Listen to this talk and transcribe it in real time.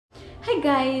Hi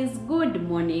guys, good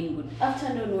morning, good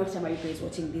afternoon, whatever you guys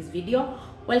watching this video.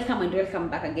 Welcome and welcome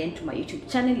back again to my YouTube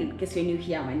channel. In case you're new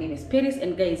here, my name is Paris,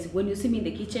 and guys, when you see me in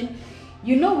the kitchen,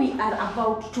 you know we are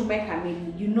about to make a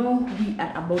meal. You know we are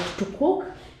about to cook,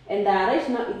 and right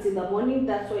now it's in the morning.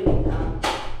 That's why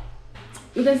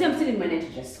you can see I'm still in my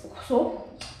night dress. So,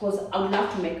 because I would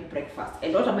love to make breakfast,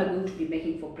 and what am I going to be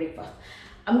making for breakfast?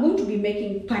 I'm going to be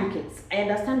making pancakes. I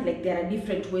understand like there are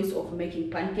different ways of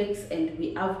making pancakes and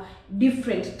we have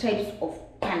different types of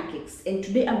pancakes. And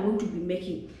today I'm going to be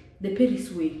making the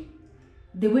Paris way,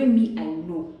 the way me I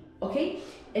know, okay?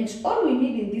 And all we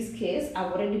need in this case,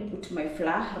 I've already put my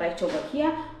flour right over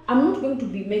here. I'm not going to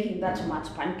be making that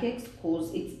much pancakes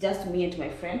because it's just me and my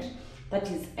friend, that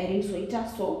is Irene Sweater.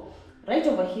 So right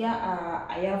over here,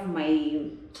 I have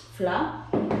my flour.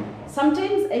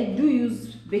 Sometimes I do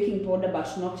use baking powder,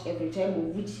 but not every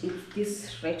time, which is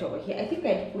this right over here. I think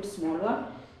I'd put small one,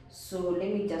 so let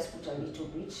me just put a little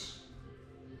bit.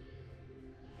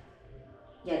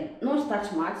 Yeah, not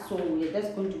that much, so we're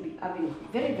just going to be having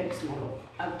very, very small,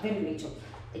 very little.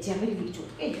 It's a very little.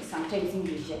 Hey, sometimes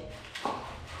English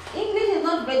is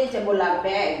not vegetable, a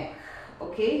bag.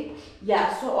 Okay,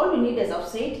 yeah, so all we need, as I've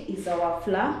said, is our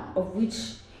flour, of which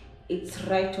it's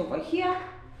right over here.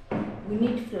 We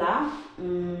need flour.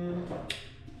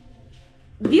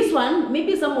 This one,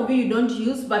 maybe some of you don't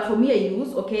use, but for me I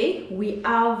use, okay? We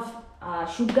have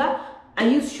sugar. I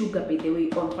use sugar, by the way,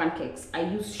 on pancakes. I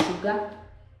use sugar.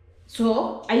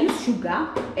 So I use sugar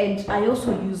and I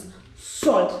also use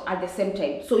salt at the same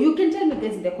time. So you can tell me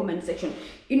guys in the comment section,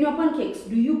 in your pancakes,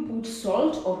 do you put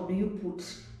salt or do you put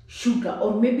sugar,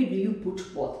 or maybe do you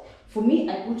put both? For me,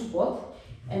 I put both.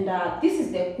 And this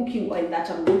is the cooking oil that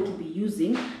I'm going to be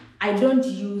using. I don't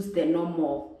use the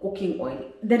normal cooking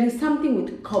oil. There is something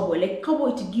with cowboy. Like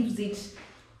cowboy, it gives it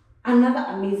another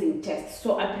amazing taste.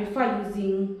 So I prefer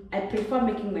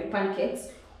making my pancakes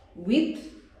with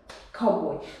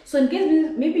cowboy. So in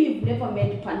case maybe you've never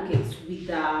made pancakes with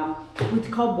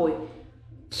cowboy,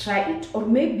 try it. Or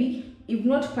maybe if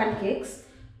not pancakes,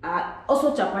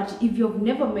 also chapati. If you've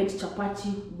never made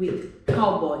chapati with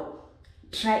cowboy,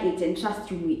 try it, and trust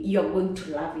me, you're going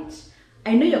to love it.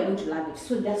 I know you're going to love it,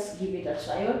 so just give it a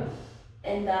trial.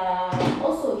 And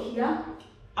also here,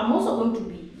 I'm also going to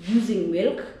be using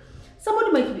milk.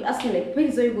 Somebody might be asking like, where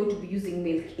is you going to be using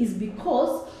milk? Is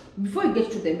because before you get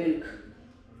to the milk,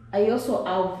 I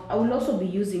will also be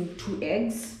using 2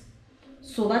 eggs,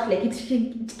 so that like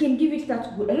it can give it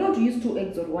that good. I don't want to use 2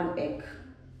 eggs or 1 egg,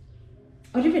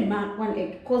 or even 1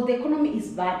 egg, because the economy is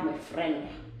bad, my friend.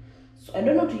 So I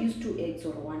don't know to use 2 eggs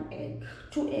or 1 egg.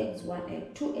 2 eggs, 1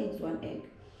 egg, 2 eggs, 1 egg.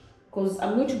 Because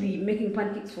I'm going to be making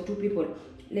pancakes for 2 people.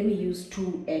 Let me use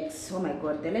 2 eggs. Oh my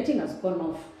god, the lighting has gone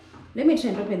off. Let me try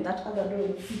and open that other door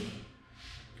and see.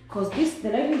 Because the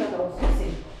lighting that I was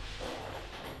using,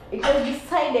 it was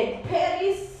decided,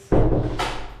 Paris,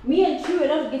 me and you are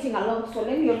not getting along. So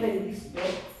let me open this door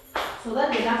so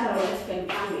that the natural light can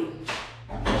come in.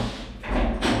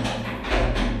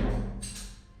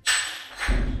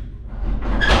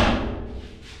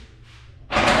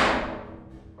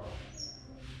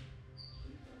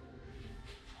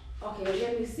 Okay,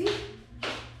 let me see.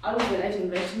 I'll be lighting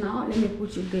right now. Let me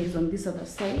put you guys on this other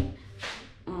side.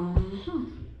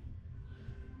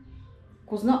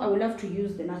 Because now I will have to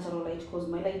use the natural light, because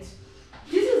my light,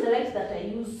 this is the light that I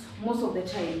use most of the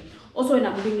time. Also when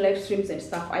I'm doing live streams and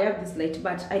stuff, I have this light,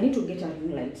 but I need to get a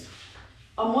ring light.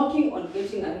 I'm working on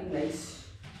getting a ring light,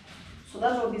 so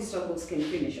that's how these struggles can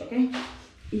finish, okay?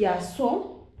 Yeah,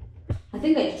 so I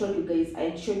think I told you guys,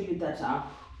 I showed you that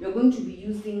we're going to be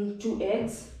using 2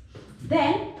 eggs.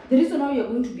 Then the reason why you're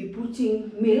going to be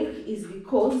putting milk is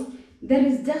because there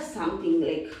is just something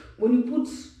like when you put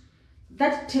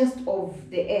that taste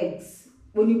of the eggs,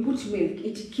 when you put milk,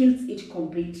 it kills it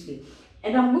completely.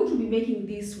 And I'm going to be making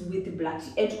this with black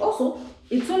tea. And also,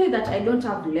 it's only that I don't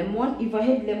have lemon. If I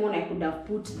had lemon, I could have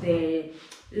put the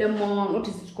lemon, what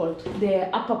is it called? The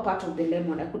upper part of the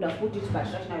lemon. I could have put it, but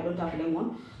right now I don't have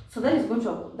lemon. So that is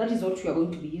what we are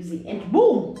going to be using. And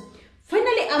boom!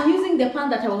 Finally, I'm using the pan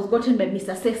that I was gotten by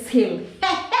Mr. Cecil.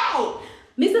 Hey!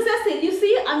 Mr. Cecil, you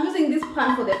see, I'm using this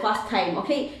pan for the first time,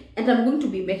 okay? And I'm going to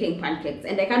be making pancakes,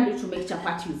 and I can't wait to make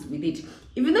chapatis with it.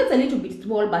 Even though it's a little bit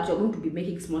small, but you're going to be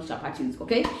making small chapatis,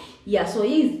 okay? Yeah, so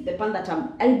here's the pan that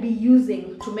I'll be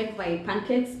using to make my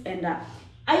pancakes. And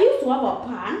I used to have a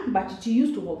pan, but it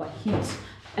used to overheat.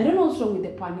 I don't know what's wrong with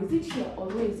the pan. Is it here or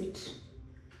where is it?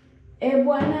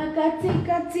 Ebwana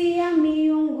katikati ya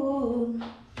miungu.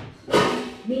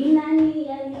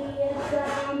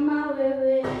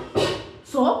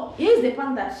 So here's the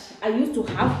pan that I used to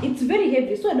have. It's very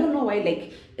heavy, so I don't know why.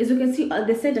 Like, as you can see at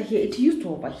the center here, it used to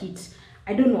overheat.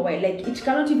 I don't know why. Like, it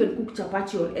cannot even cook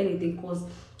chapati or anything because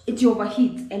it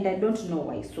overheats, and I don't know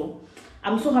why. So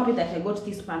I'm so happy that I got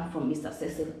this pan from Mr.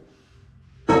 Cecil.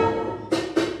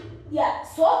 Yeah,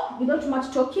 so without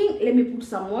much talking, let me put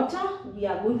some water. We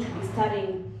are going to be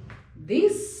stirring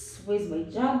this. Where's my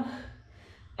jug?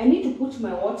 I need to put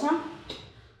my water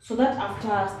so that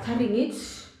after stirring it,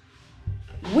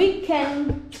 we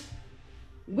can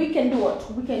do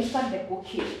what? We can start the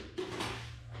cooking.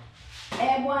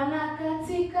 Bwana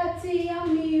katikati ya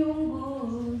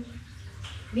miungu,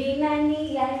 ni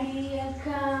nani aliye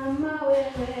kama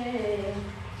wewe?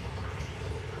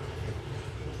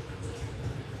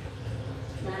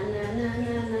 Na na na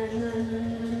na na na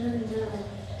na.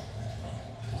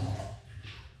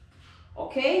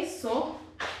 Okay, so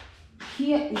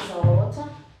here is our water.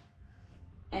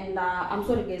 And I'm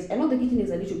sorry guys, I know the kitchen is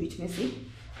a little bit messy.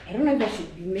 I don't know if I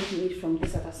should be making it from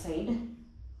this other side.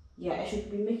 Yeah, I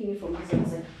should be making it from this other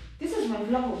side. This is my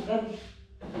block of garlic.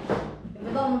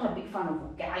 Even though I'm not a big fan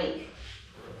of garlic,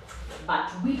 but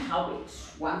we have it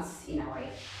once in a while.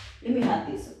 Let me add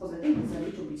this because I think it's a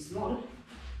little bit small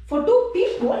for 2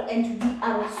 people and we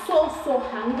are so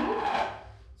hungry.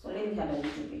 So let me add a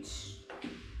little bit.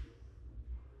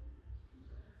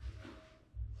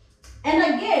 And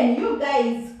again, you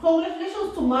guys,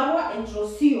 congratulations to Marwa and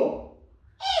Rocio.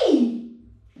 Hey!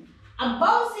 A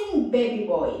bouncing baby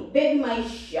boy. Baby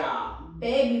Maisha.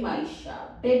 Baby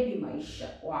Maisha. Baby Maisha.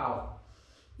 Wow.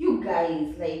 You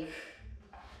guys, like,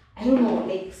 I don't know,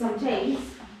 like sometimes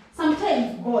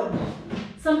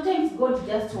God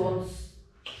just wants,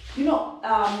 you know,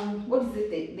 what is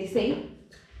it they say?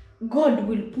 God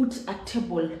will put a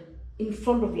table in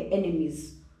front of your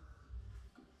enemies.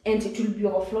 And it will be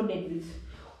overflowed with.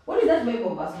 What is that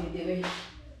Bible verse, by the way?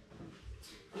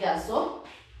 Yeah, so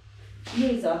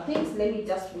here is our things. Let me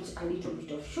just put a little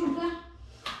bit of sugar.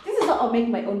 This is how I'll make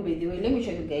my own, by the way. Let me show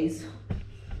you guys.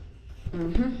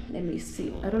 Let me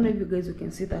see. I don't know if you guys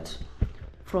can see that.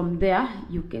 From there,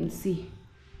 you can see.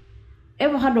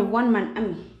 Ever heard of one man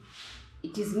army?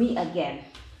 It is me again.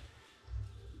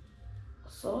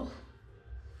 So,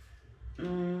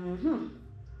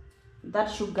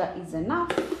 that sugar is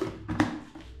enough.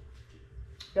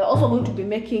 We're also going to be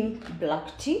making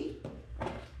black tea,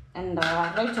 and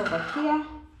right over here,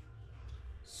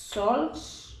 salt,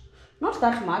 not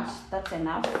that much, that's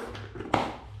enough.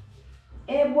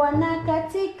 Bwana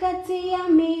katikati ya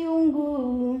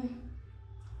miungu,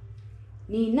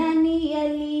 ni nani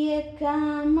aliye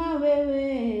kama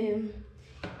wewe?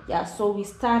 Yeah, so we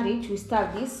start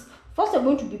this. First, we're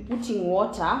going to be putting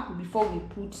water before we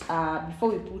put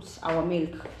our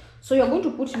milk. So you're going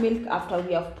to put milk after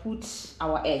we have put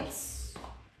our eggs.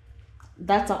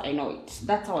 That's how I know it.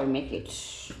 That's how I make it.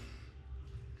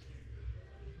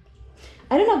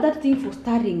 I don't have that thing for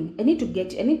stirring. I need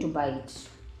to buy it.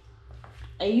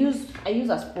 I use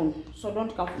a spoon. So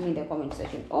don't come for me in the comment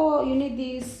section. Oh, you need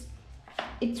this.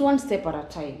 It's one step at a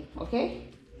time. Okay?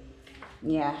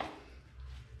 Yeah.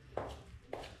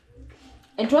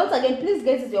 And once again, please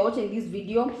guys, as you're watching this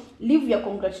video, leave your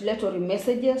congratulatory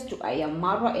messages to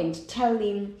Marwa and tell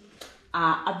him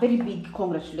a very big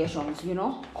congratulations, you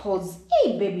know, cause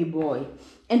hey baby boy,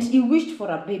 and he wished for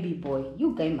a baby boy.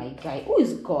 You guy, my guy, who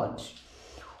is God?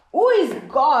 Who is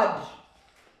God?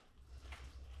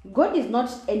 God is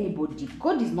not anybody.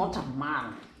 God is not a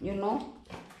man, you know,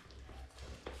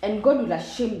 and God will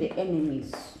shame the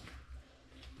enemies.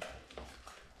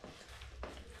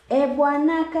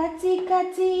 Bwana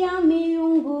katikati ya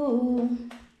miungu,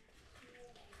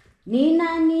 ni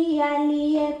nani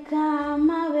aliye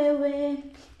kama wewe?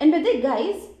 And by the way,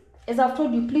 guys, as I've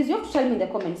told you, please, you have to tell me in the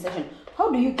comment section,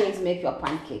 how do you guys make your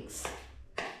pancakes?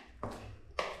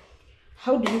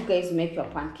 How do you guys make your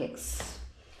pancakes?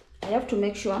 I have to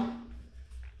make sure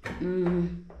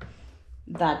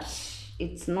that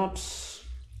it's not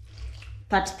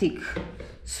that thick.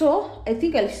 So I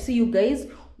think I'll see you guys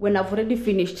when I've already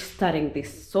finished stirring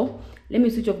this. So let me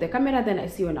switch off the camera, then I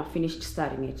see when I've finished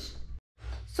stirring it.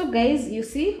 So guys, you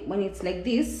see when it's like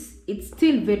this, it's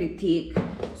still very thick.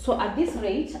 So at this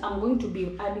rate, I'm going to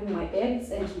be adding my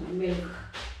eggs and milk.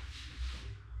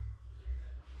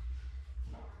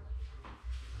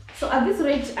 So at this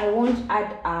rate, I won't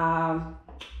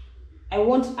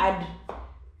add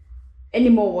any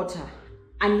more water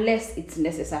unless it's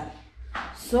necessary.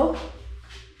 So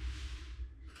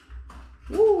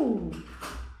ooh,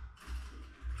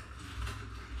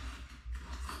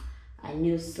 a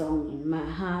new song in my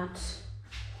heart.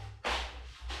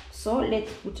 So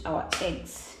let's put our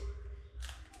eggs.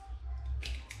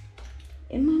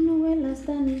 Emmanuel Manuela's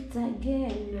done it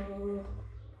again. Oh.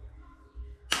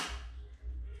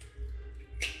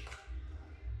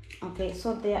 Okay,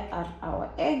 so there are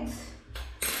our eggs.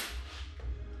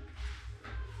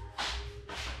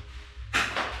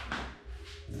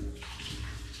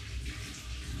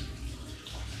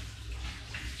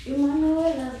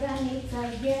 Manuela's done it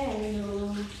again.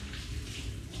 Oh.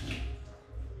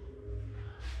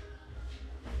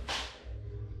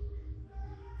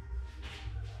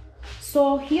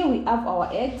 So here we have our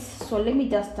eggs. So let me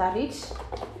just stir it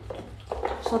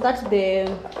so that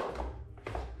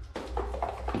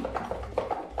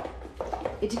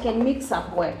it can mix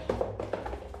up well.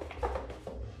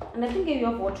 And I think if you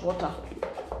have hot water,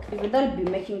 you will be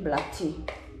making black tea.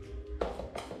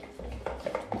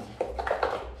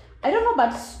 I don't know,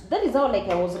 but that is how like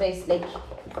I was raised. Like,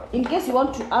 in case you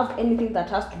want to have anything that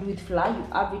has to do with flour, you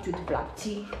have it with black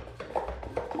tea.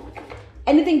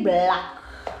 Anything black.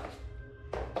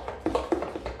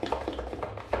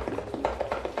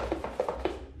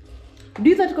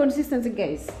 Do that consistency,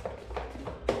 guys.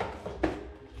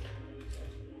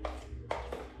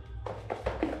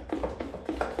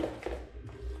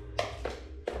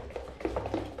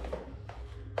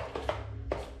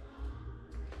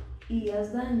 He has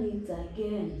done it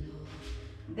again.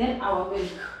 Then our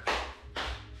milk.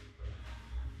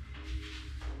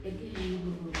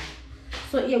 Again.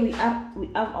 So here we have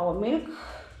our milk.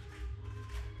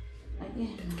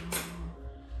 Again.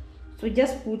 So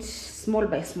just put small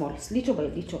by small, little by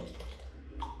little.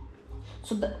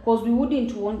 So that, because we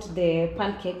wouldn't want the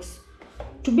pancakes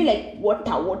to be like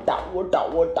water.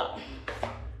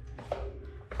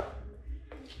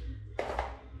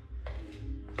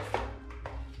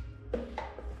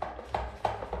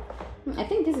 I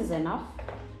think this is enough.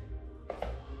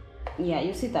 Yeah,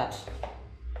 you see that.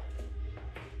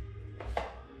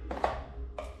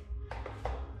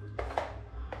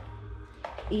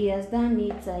 He has done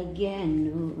it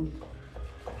again.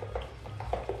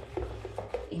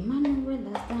 Emmanuel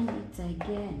has done it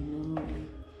again.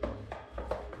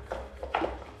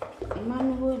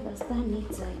 Emmanuel has done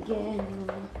it again.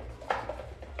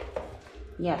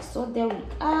 Yeah, so there we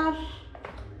are.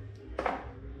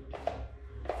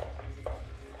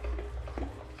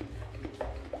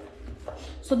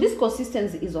 So this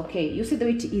consistency is okay. You see the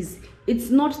way it is. It's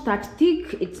not that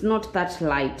thick, it's not that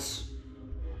light.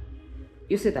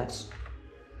 You see that?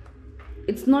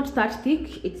 It's not that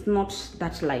thick, it's not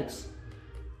that light.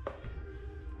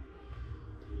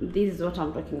 This is what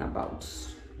I'm talking about.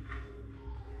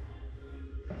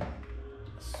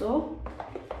 So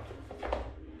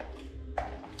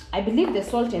I believe the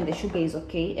salt and the sugar is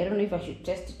okay. I don't know if I should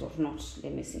test it or not.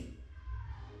 Let me see.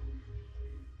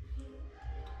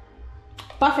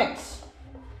 Perfect.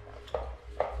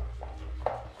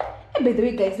 Hey, by the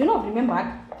way, guys, you know,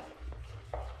 remember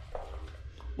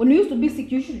when you used to be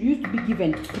sick, you used to be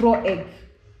given raw egg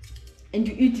and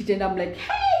you eat it, and I'm like,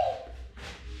 hey,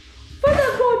 Father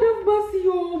God have mercy,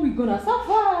 oh, we're gonna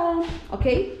suffer.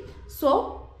 Okay,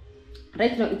 so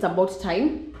right now it's about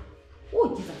time.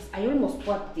 Oh Jesus, I almost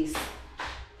poured this.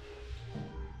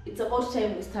 It's about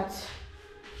time we start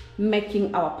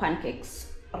making our pancakes.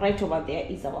 Right over there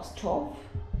is our stove.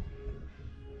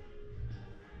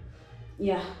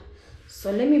 Yeah,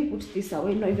 so let me put this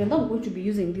away. No, even though I'm going to be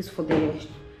using this for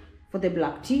the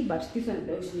black tea, but this one I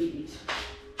don't need it.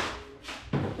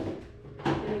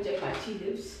 Let me check my tea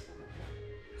leaves.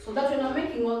 So that when I'm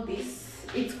making all this,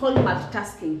 it's called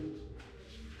multitasking.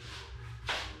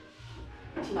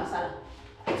 Tea masala.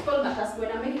 It's called multitasking.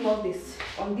 When I'm making all this,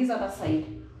 on this other side,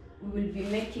 we will be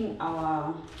making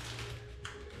our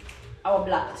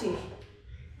black tea.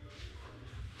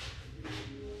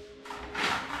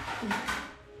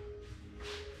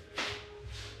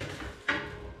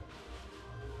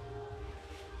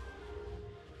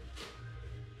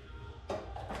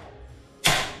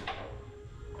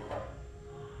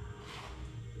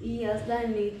 He has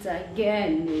done it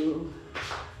again.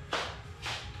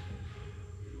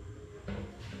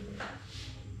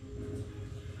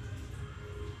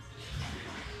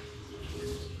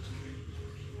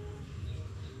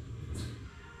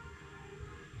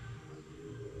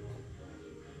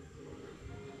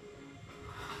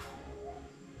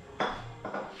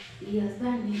 He has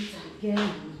done it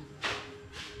again.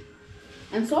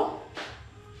 And so,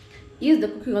 here's the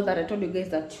cooking oil that I told you guys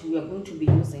that we are going to be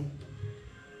using.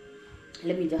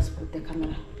 Let me just put the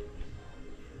camera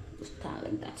to stand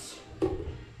like that.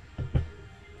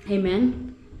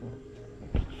 Amen.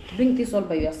 Bring this all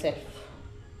by yourself.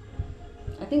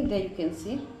 I think there you can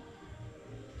see.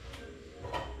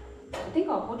 I think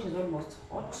our pot is almost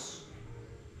hot.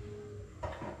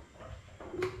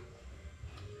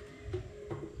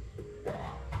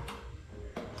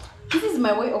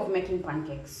 my way of making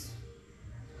pancakes.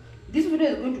 This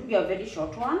video is going to be a very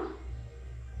short one.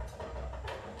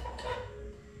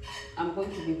 I'm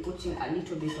going to be putting a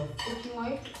little bit of cooking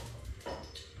oil,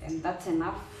 and that's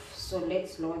enough. So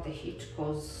let's lower the heat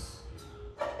because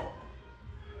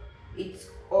it's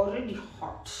already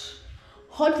hot.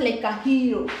 Hot like a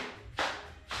hero.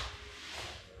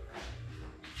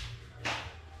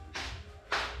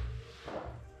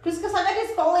 Priska Sagat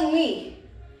is calling me.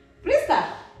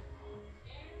 Priska.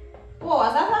 Oh,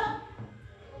 Azata?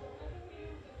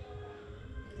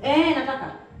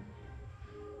 Nataka.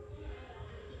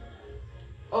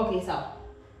 Okay, sawa.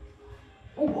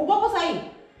 Uko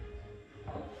sahi?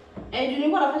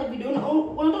 Nilikuwa nafanya video.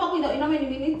 Unatoka hapo in how many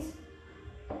minutes?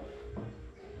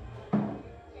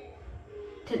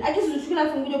 I guess you should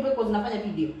have video because nafanya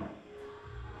video.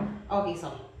 Okay,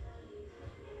 sawa.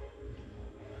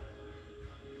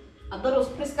 I thought it was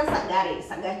Priska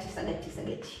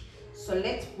Sagati. So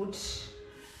let's put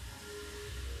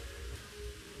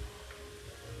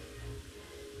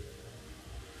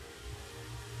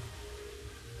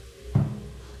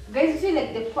guys, you see,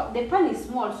 like the pan is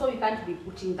small, so you can't be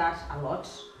putting that a lot.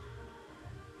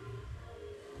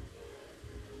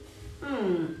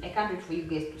 I can't wait for you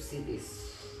guys to see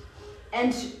this.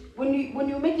 And when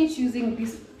you make it using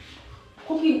this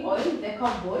cooking oil, the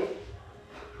cowboy,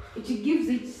 it gives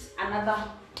it another.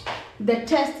 The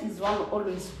taste is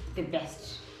always the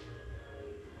best.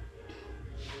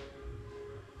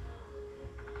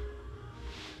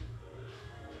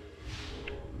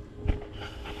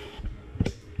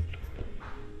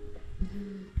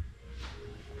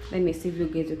 Let me see if you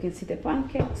guys can see the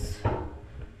pancakes.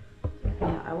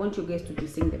 Yeah, I want you guys to be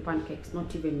seeing the pancakes,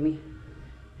 not even me.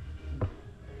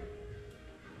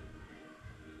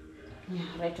 Yeah,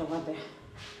 right over there.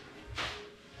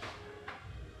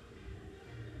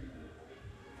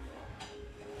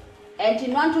 And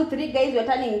in 1, 2, 3, guys, we're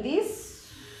turning this.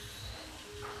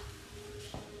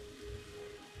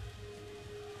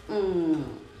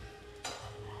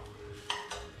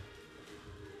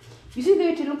 You see the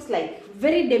way it looks like?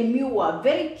 Very demure,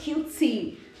 very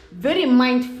cutesy, very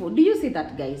mindful. Do you see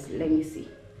that, guys? Let me see.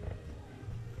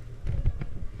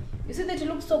 You see that it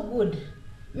looks so good?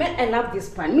 Man, I love this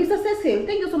pan. Mr. Cecil,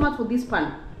 thank you so much for this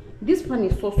pan. This pan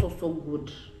is so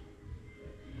good.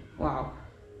 Wow.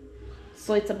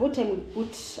 So it's about time we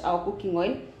put our cooking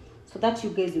oil so that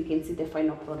you guys, you can see the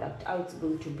final product, how it's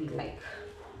going to be like.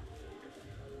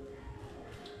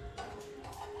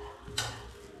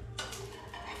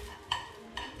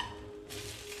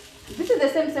 This is the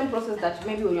same process that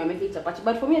maybe when you're making chapati,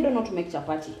 but for me, I don't know how to make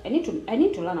chapati. I need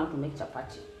to learn how to make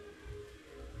chapati.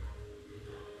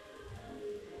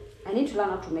 I need to learn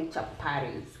how to make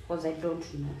chapatis because I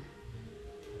don't know,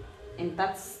 and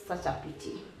that's such a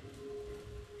pity.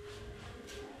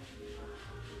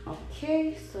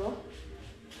 Okay, so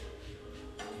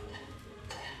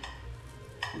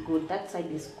good. That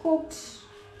side is cooked.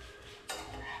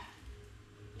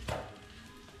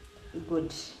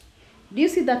 Good. Do you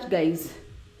see that, guys?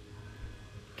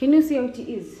 Can you see how it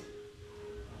is?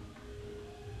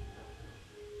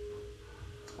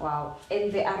 Wow.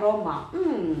 And the aroma.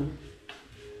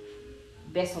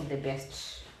 Best of the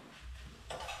best.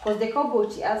 Because the cowboy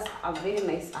has a very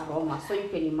nice aroma. So you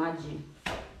can imagine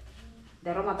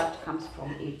the aroma that comes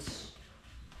from it.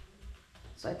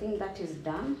 So I think that is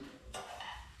done.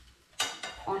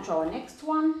 On to our next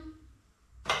one.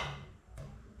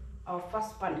 Our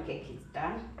first pancake is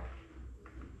done.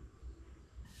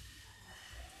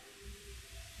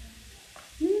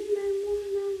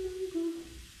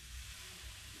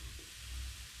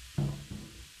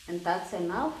 And that's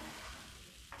enough.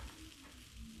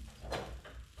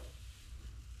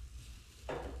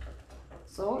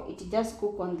 So it just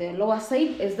cook on the lower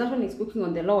side. As that one is cooking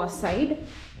on the lower side,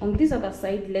 on this other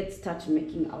side, let's start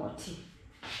making our tea.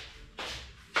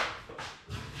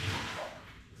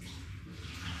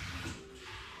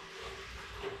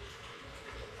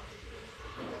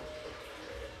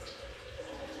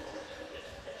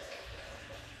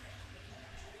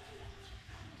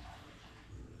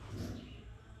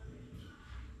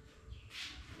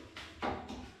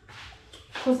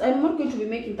 Because I'm not going to be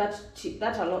making that's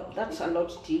a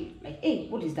lot tea. Like, hey,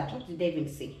 what is that? What did they even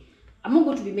say? I'm not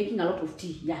going to be making a lot of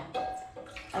tea. Yeah,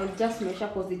 I'll just measure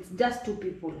because it's just 2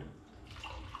 people.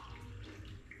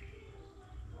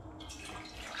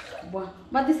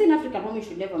 But they say in African home you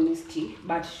should never miss tea,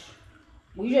 but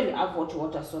we usually have hot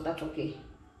water, so that's okay.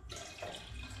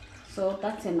 So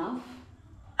that's enough.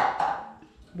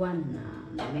 Bwana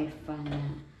nimefanya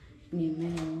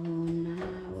nimeona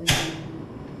wewe.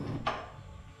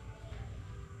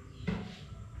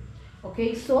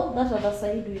 Okay, so that other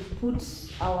side we put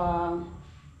our,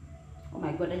 oh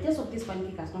my god, I just hope this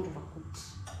pancake has not overcooked.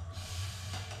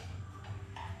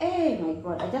 Hey my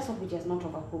god, I just hope it has not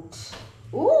overcooked.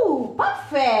 Ooh,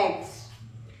 perfect!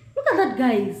 Look at that,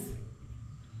 guys.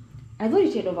 I thought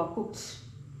it had overcooked.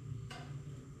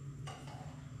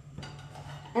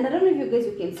 And I don't know if you guys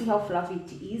you can see how fluffy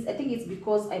it is. I think it's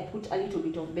because I put a little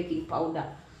bit of baking powder.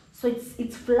 So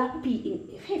it's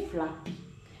fluffy,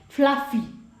 fluffy.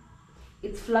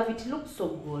 It's fluffy. It looks so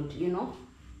good, you know.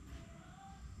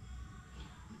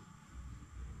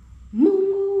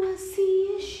 Mungu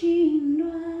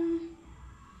asiyeshindwa.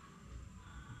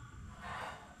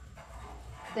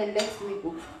 Then let me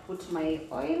put my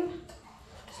oil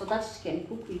so that it can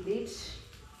cook with it.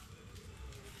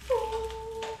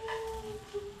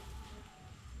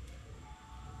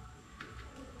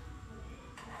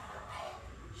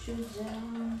 Sugar.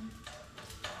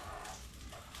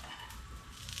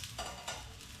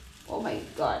 Oh my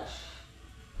gosh.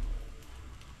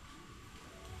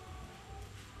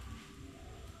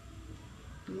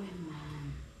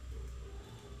 Man.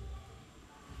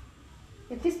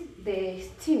 If the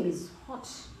steam is hot.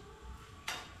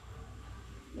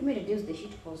 Let me reduce the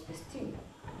heat because the steam.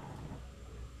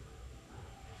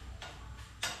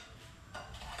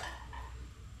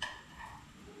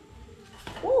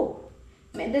 Oh,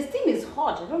 man, the steam is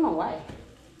hot. I don't know why.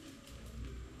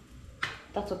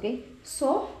 That's okay.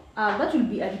 So that will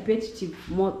be a repetitive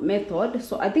method.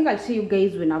 So I think I'll see you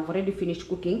guys when I've already finished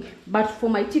cooking. But for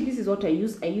my tea, this is what I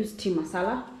use. I use tea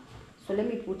masala. So let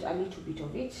me put a little bit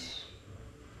of it.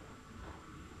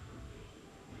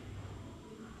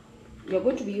 We are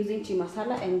going to be using tea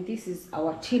masala, and this is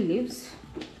our tea leaves.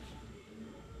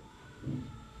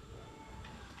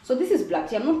 So this is black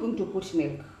tea. I'm not going to put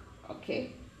milk.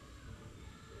 Okay,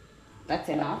 that's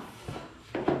enough.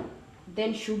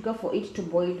 Then sugar for it to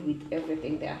boil with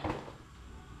everything there.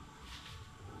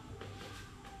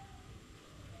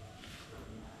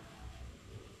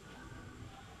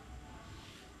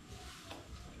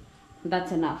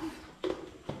 That's enough.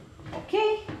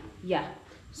 Okay, yeah.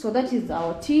 So that is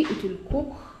our tea. It will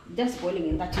cook, just boiling,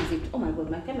 and that is it. Oh my god,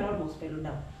 my camera almost fell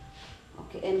down.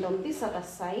 Okay, and on this other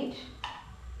side,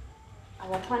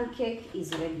 our pancake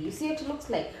is ready. You see, it looks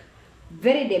like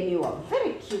very demure,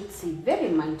 very cutesy, very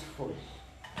mindful.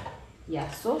 Yeah,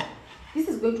 so this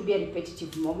is going to be a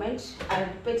repetitive moment, a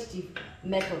repetitive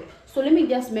method. So let me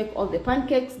just make all the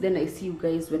pancakes, then I see you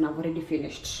guys when I've already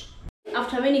finished.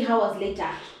 After many hours later,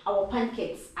 our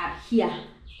pancakes are here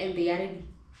and they are ready.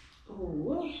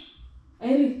 Oh,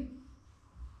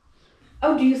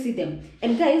 how do you see them?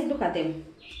 And guys, look at them.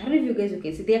 I don't know if you guys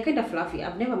can see. They are kind of fluffy.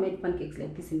 I've never made pancakes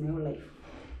like this in my whole life.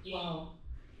 Wow,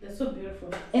 they're so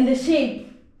beautiful. And the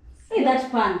shape. Hey, that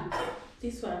pan.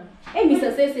 This one. Hey,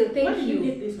 Mr. Cecil, thank you. Where did you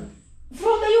get this one?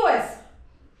 From the US.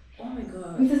 Oh my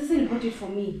god. Mr. Cecil bought it for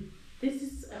me. This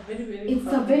is a very, very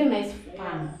It's a very nice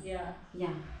pan. Yeah.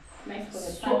 Yeah. Nice for the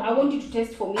So pan. I want you to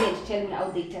test for me and tell me how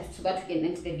they test so that we can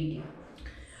end the video.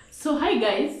 So hi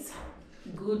guys.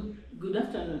 Good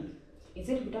afternoon. Is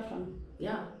it good afternoon?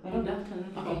 Yeah. I don't Good know.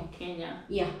 afternoon Okay. from Kenya.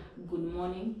 Yeah. Good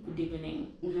morning. Good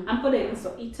evening. Mm-hmm. I'm called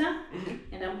Eliso Ita,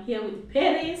 and I'm here with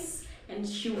Paris. And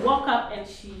she woke up and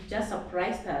she just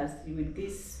surprised us with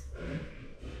this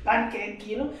pancake.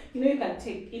 You know you can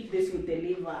eat this with the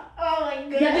liver. Oh my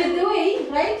god. Yeah, by the way,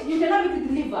 right? You can have it with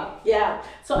the liver. Yeah.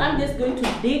 So I'm just going to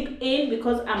dig in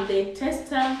because I'm the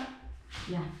tester.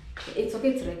 Yeah. It's okay,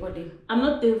 it's recording. I'm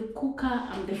not the cooker,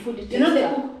 I'm the food tester. You're not the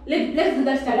cook. Let's do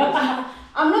that challenge.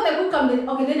 I'm not the cook,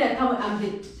 okay, then I come,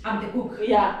 I'm the cook.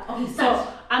 Yeah. Okay, start.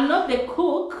 So I'm not the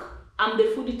cook, I'm the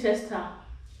food tester.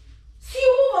 See,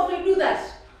 you move after you do that.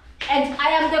 And I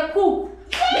am the cook.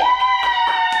 Yeah!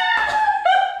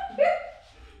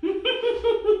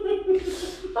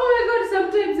 Oh my god,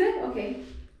 sometimes, Okay.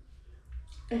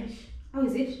 How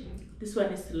is it? This one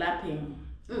is slapping.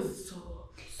 So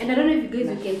and I don't know if you guys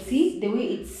you can see the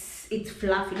way it's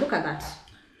fluffy. Look at that.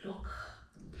 look.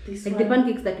 This Like one. the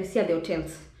pancakes that we see at the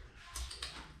hotels.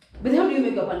 But how do you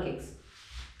make your pancakes?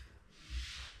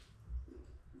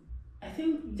 I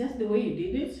think just the way you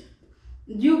did it.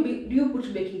 Do you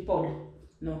put baking powder?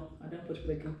 No, I don't put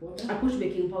baking powder. I put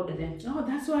baking powder then. Oh,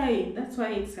 that's why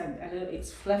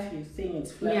it's fluffy. You're saying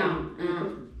it's fluffy. Yeah. You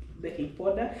put baking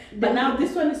powder. But now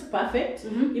this one is perfect,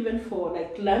 even for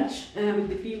like lunch with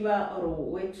the liver or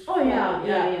weight. Oh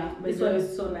yeah. This one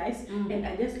is so nice, and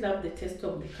I just love the taste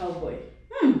of the cowboy.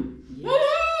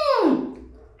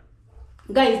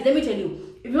 Guys, let me tell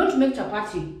you, if you want to make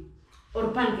chapati or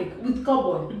pancake with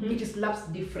cowboy, it slaps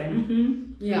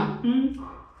different. Yeah.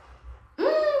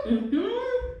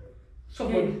 So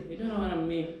good. You don't know what I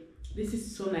mean. This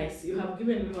is so nice. You have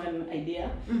given me one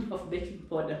idea of baking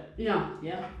powder. Yeah.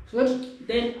 Yeah. So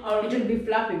Then it will be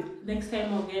fluffy. next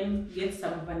time again, get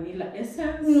some vanilla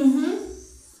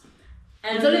essence.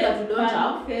 And It's only then that we don't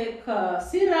have. pancake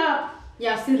syrup.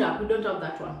 Yeah, syrup. We don't have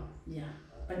that one. Yeah.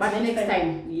 But next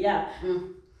time. Yeah.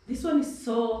 This one is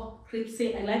so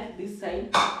crispy. I like this side.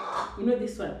 You know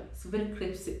this one? It's very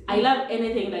crispy. I love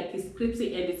anything like it's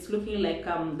crispy and it's looking like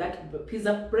that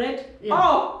pizza bread. Yeah.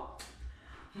 Oh!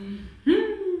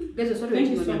 This is what Thank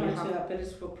you we're so going to much, have.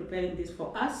 Paris, for preparing this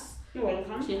for us. You're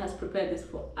welcome. She has prepared this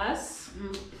for us.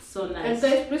 It's so And nice.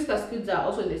 guys, Priska's kids are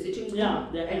also in the sitting room. Yeah,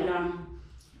 they And are.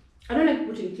 I don't like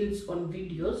putting kids on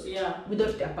videos Yeah.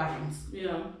 without their parents.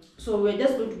 Yeah. So we're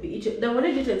just going to be eating. They've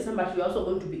already eaten some, but we're also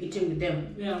going to be eating with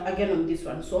them again on this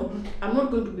one. So I'm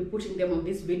not going to be putting them on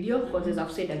this video because, as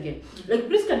I've said again, like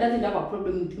Priska doesn't have a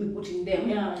problem with me putting them.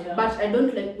 Yeah. But I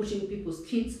don't like pushing people's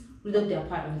kids without their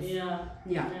parents. Yeah.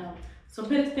 So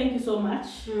Paris, thank you so much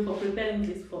for preparing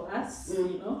this for us.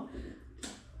 You know,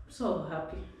 so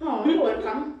happy. Oh, you're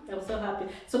welcome. I'm so happy.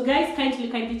 So guys,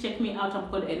 kindly check me out. I'm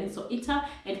called Enenso Eater,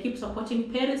 and keep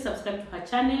supporting Paris. Subscribe to her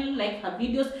channel, like her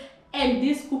videos, and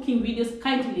these cooking videos.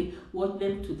 Kindly watch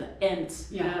them to the end.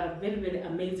 Yeah. They are very, very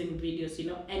amazing videos, you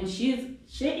know. And she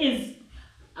is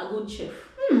a good chef.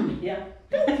 Yeah.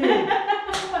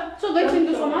 So guys, thank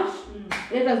you so much.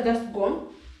 Let us just go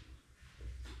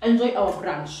enjoy our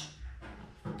brunch.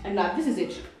 And this is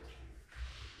it.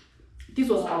 This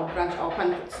was our brunch, our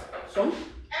pancakes. So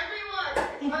Everyone,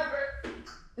 it's my birthday.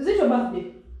 is it your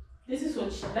birthday? This is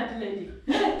what that lady.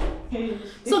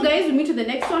 So guys, we meet to the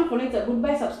next one. For now, it's a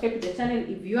goodbye. Subscribe to the channel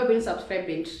if you have been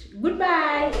subscribed.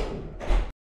 Goodbye.